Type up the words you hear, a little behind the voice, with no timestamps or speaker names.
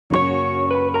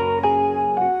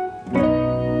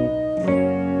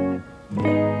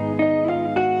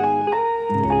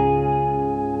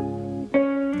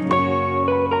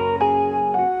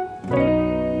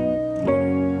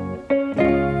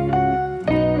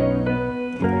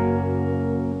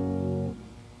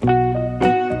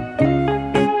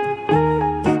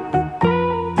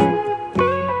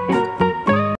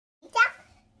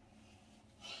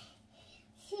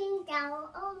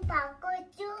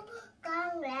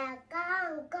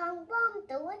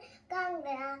tuổi, con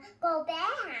là cô bé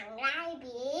hàng lai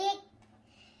Việt.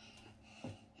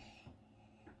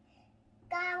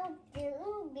 Con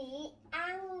chuẩn bị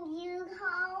ăn dưa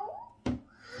hấu.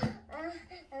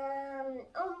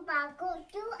 Ông bà cô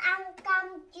chú ăn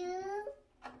cơm chưa?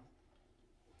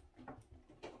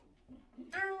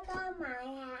 Ăn cơm mày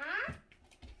hả?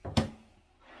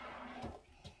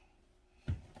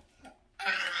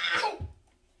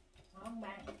 Ông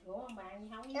bà của ông bà gì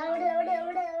không? Được.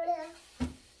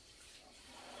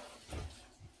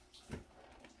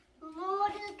 Mua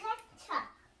đưa khách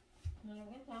hả? Mua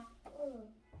cái sao? Ừ.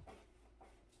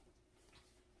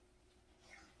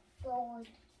 Rồi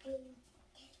đi.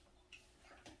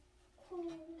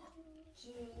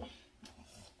 Wow.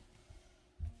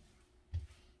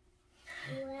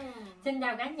 Xin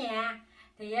chào cả nhà.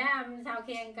 Thì sau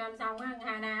khi ăn cơm xong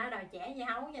Hana đòi chẻ dưa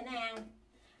hấu cho nó ăn.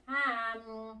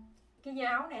 Cái dưa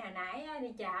hấu này hồi nãy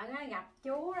đi chợ gặp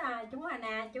chú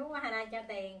Hana cho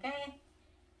tiền, cái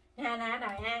Hana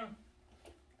đòi ăn.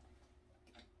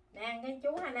 Để ăn cái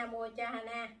chú Hana mua cho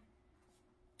Hana.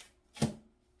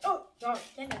 Rồi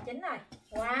cái này chín rồi.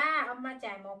 Wow, ông ba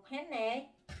chài một hết nè.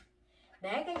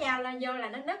 Để cái dao lên vô là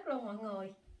nó nứt luôn mọi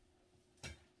người.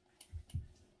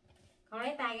 Con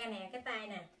lấy tay ra nè, cái tay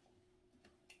nè.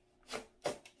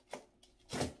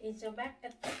 Isobac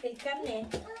cái cánh nè.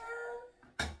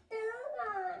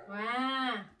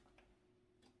 Wow.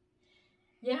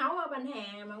 Dưa hấu ở bên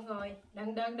Hàn mọi người.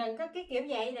 Đừng có cái kiểu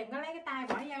vậy, đừng có lấy cái tay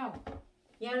bỏ vô.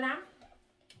 Dơ lắm.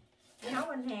 Dưa hấu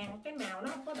bên Hàn cái màu nó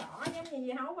không có đỏ giống như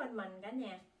dưa hấu bên mình cả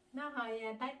nhà. Nó hơi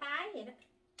tái tái vậy đó.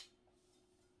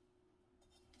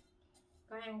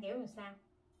 Con ăn kiểu làm sao?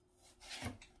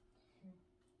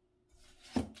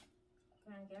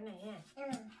 Con ăn kiểu này ha.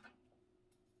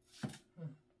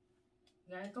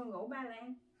 Rồi con ngủ ba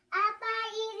Lan. Apa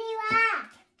iriwa.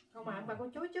 Con mời ông bà cô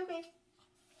chú trước đi.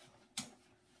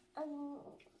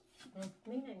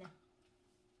 Miếng này nè.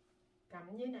 Cầm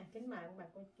ở dưới nè, kính mời ông bà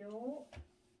cô chú.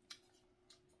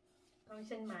 Con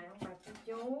xin mời ông bà cô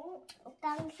chú.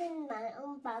 Con xin mời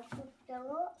ông bà cô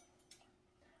chú.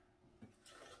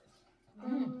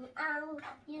 Ăn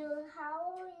dưa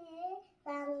hấu với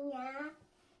con nha.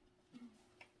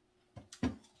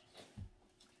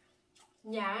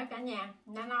 Giờ cả nhà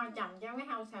đã lo trồng cho cái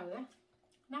hau sừ á,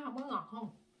 nó không có ngọt không,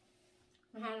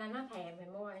 hay là nó thèm thì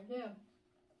mua vậy chứ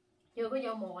chưa có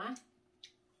vô mùa á,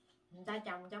 người ta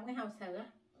trồng trong cái hau sừ á.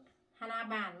 Hana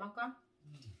bàn mà có.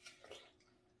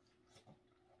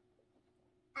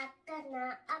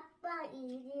 Akana apa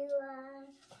iriwa.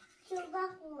 Coba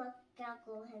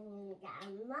makaku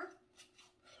hendak.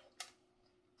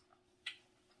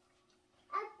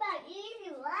 Apa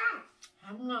iriwa.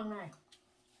 Không ngon này.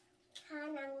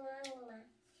 Hana ngon mà.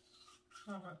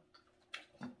 Ngon hả?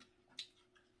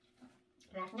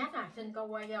 Rạc nhách à, xin câu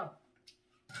quay vô.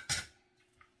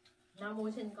 Nào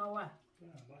mua xin câu à.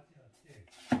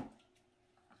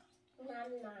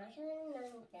 Năm mà xin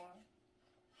năm chàng.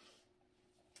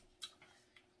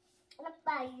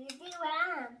 Apa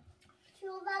iriwa.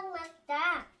 Coba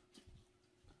makan.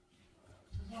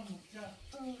 수박 먹자.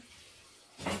 응.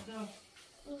 먹자.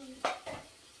 응.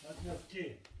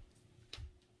 맛있지?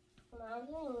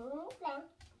 맛있는데?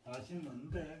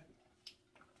 맛있는데.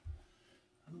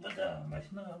 한번 보자.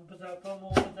 맛있는 거 한번 보자. 아빠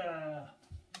먹어보자.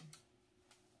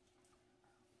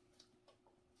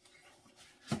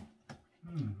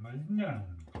 맛있냐?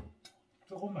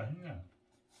 조금 맛있냐?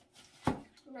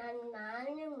 Mình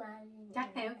nói mà Chắc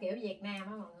theo kiểu Việt Nam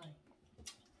á mọi người.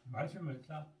 맛있으면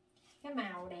싸. Cái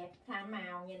màu đẹp,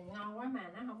 màu nhìn ngon quá mà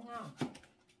nó không ngon.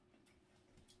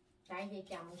 Tại vì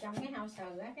trồng trong cái hau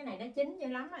sừ á, cái này nó chín dữ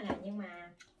lắm rồi nè,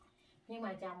 nhưng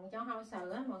mà trồng cho hau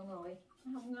sừ á mọi người,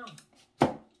 nó không ngon.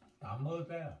 다 먹어도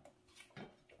돼.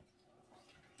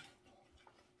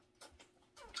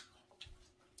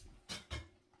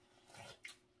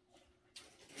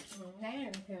 Đấy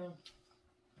là bình thường.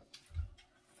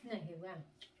 Cái này hiểu không?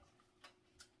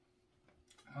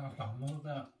 다 먹어도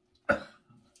돼.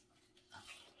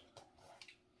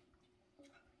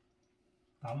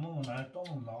 다 먹으면 나의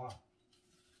똥은 나와.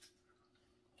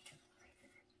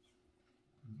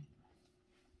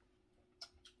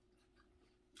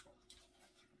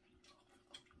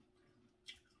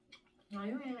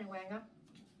 Ngồi xuống ăn đàng hoàng không?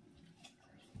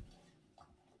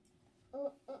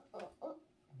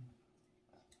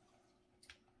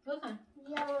 Nước hả?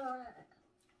 Rồi.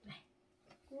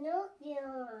 Nước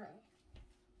rồi.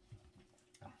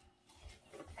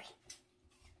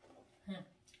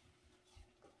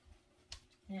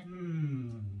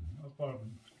 아빠.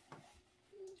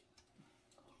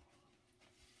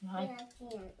 Rồi.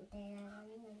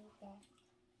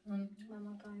 Mama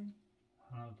Mama coi.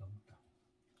 하나도 없다.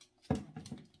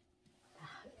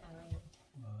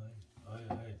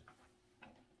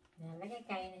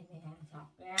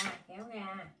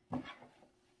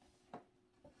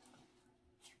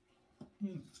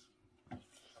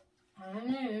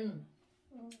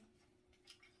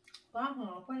 Có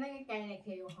hột, có lấy cái cây này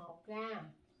khều hột ra.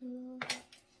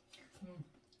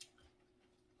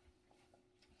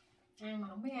 Ăn mà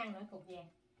không biết ăn nữa cục vàng.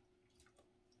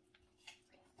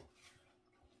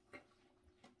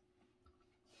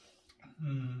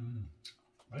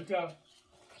 맛있어.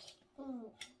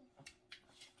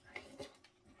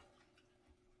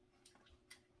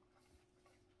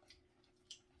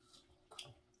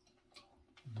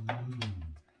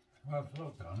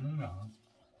 수박 잘 먹냐?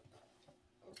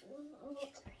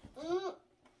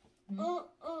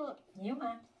 Nhiều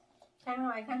mà. Khăn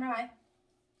rồi.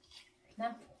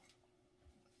 Nào.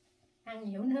 Ăn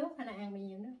nhiều nước hay là ăn bị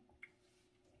nhiều nước?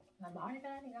 Mà bỏ cái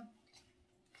đó đi con.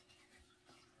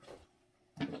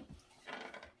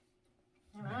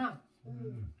 Ăn không?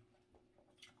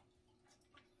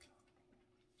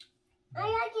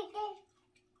 알려줄게.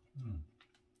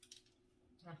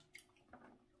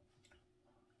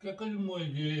 깨끗이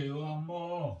먹어야지. 이거 안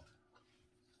먹어.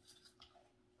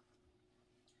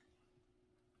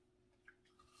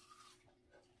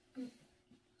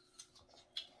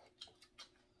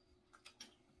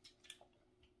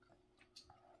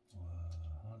 와,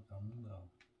 하나 다 먹는다.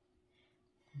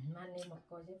 많이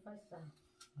먹고 싶었어.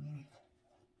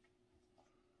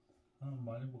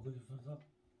 많이 먹고 싶었어?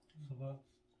 수박?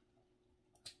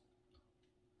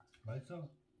 맛있어?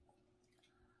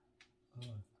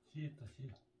 씨 있다,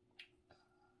 씨.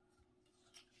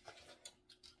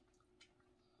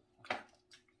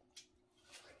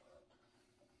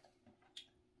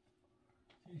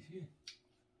 씨.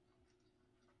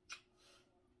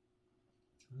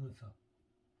 그렇어.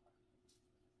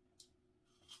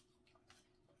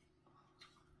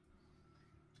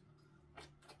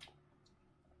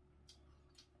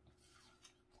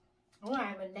 Ở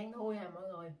ngoài mình đang thui à mọi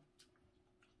người.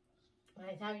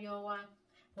 Mà sao vô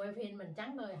quay phim mình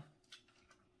trắng thôi à.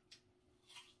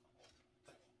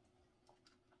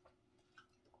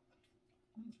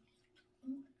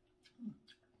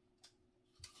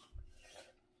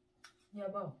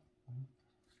 여보.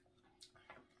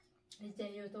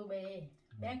 이제 유튜브에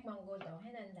 100만 구독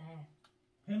했는데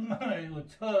 100만 아니고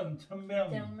 1000명.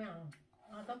 1000명.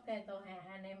 어떻게 또 해?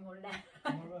 anh em 몰라.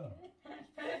 몰라.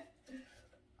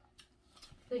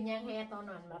 그냥 해 돈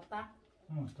안 받다.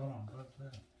 응, 돈 안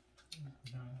받았어요.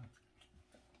 그냥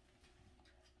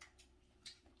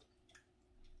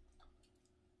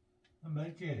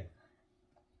맵지?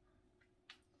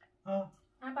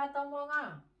 아빠 또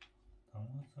먹어. 다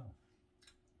먹었어.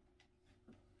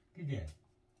 그지?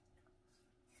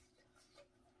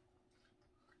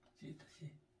 씨다, 씨.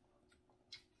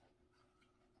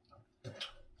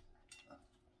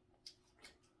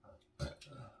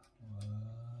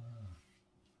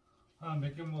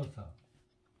 몇 개 먹었어?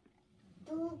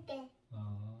 2개.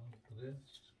 그래?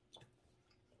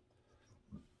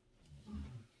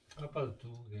 아빠도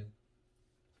 2개.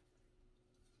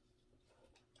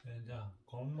 이제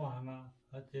고무 하나,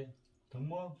 맞지? 더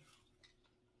먹어?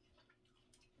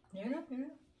 Nhiều lắm.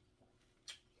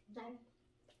 Đây.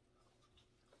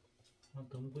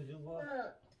 더 먹어주고.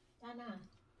 Đây nè.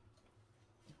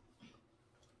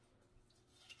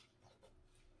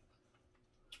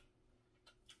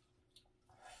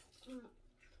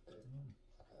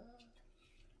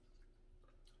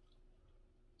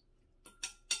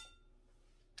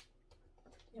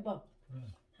 여보.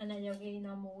 하나 여기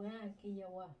너무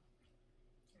귀여워.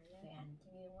 여기 안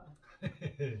귀여워.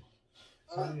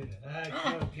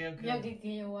 여기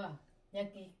귀여워.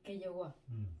 여기 귀여워.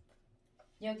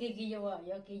 여기 귀여워.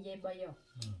 여기 예뻐요.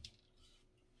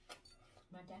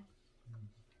 맞아?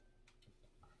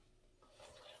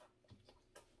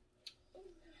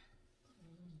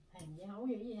 Hành dưa hấu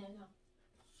dữ gì hay không?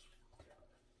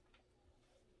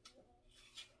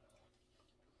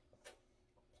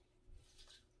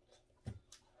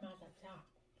 Mà thật sao?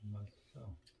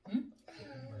 맛있어. 응?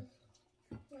 맛있어.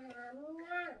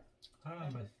 하나. 하나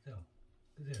맛있어.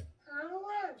 그지?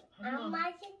 하나. 안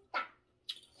맛있다.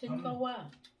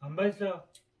 싱거워. 안 맛있어?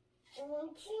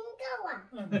 싱거워.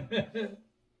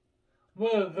 뭐,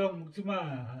 그거 먹지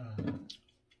마.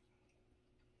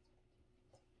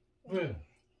 왜?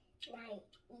 나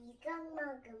이거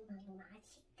먹으면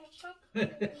맛있겠다.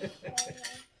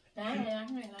 Cái này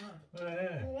ăn này nè. 왜?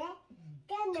 그래?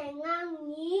 cái này ngon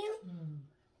nhiều.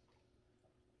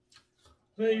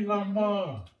 왜 이거 안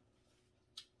먹어?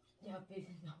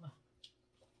 여기 봐봐.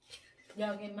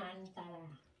 여기 많다.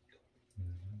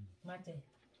 맞지?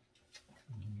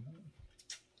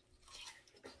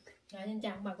 Rồi xin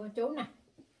chào bà cô chú nè.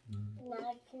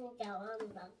 Nói xin chào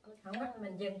ông bà cô Không á,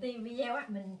 mình dừng video á,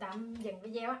 mình tạm dừng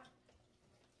video á.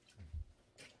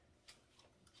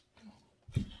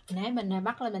 Nãy mình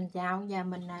bắt lên mình chào, giờ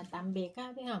mình tạm biệt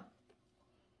á, biết không?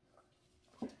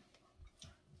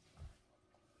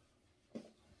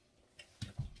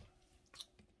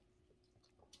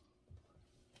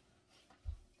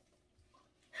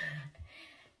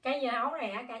 Cái dưa hấu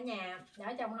này á cả nhà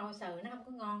ở trong hậu sự nó không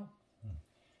có ngon.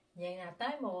 Vậy là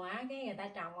tới mùa á cái người ta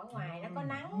trồng ở ngoài nó có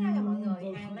nắng á, mọi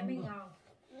người ăn nó mới ngon.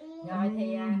 Rồi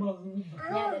thì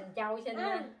gia đình Châu xin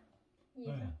gì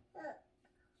đó?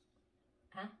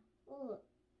 Hả?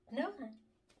 Nước hả?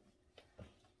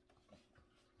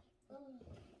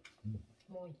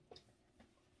 Mùi.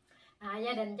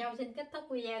 Gia đình Châu xin kết thúc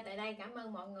video tại đây. Cảm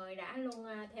ơn mọi người đã luôn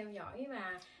theo dõi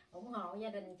và ủng hộ gia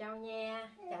đình Châu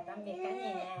nha. Chào tạm biệt cả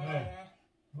nhà.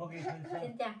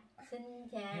 Xin chào. Xin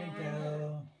chào.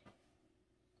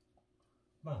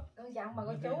 Con chào ông bà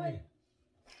cô chú ấy.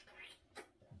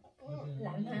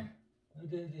 Lạnh hả?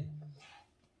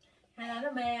 Hay là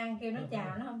nó mê ăn kêu nó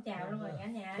chào nó không chào luôn rồi cả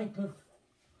nhà ơi.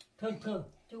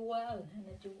 Chua hay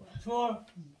là chua? Chua.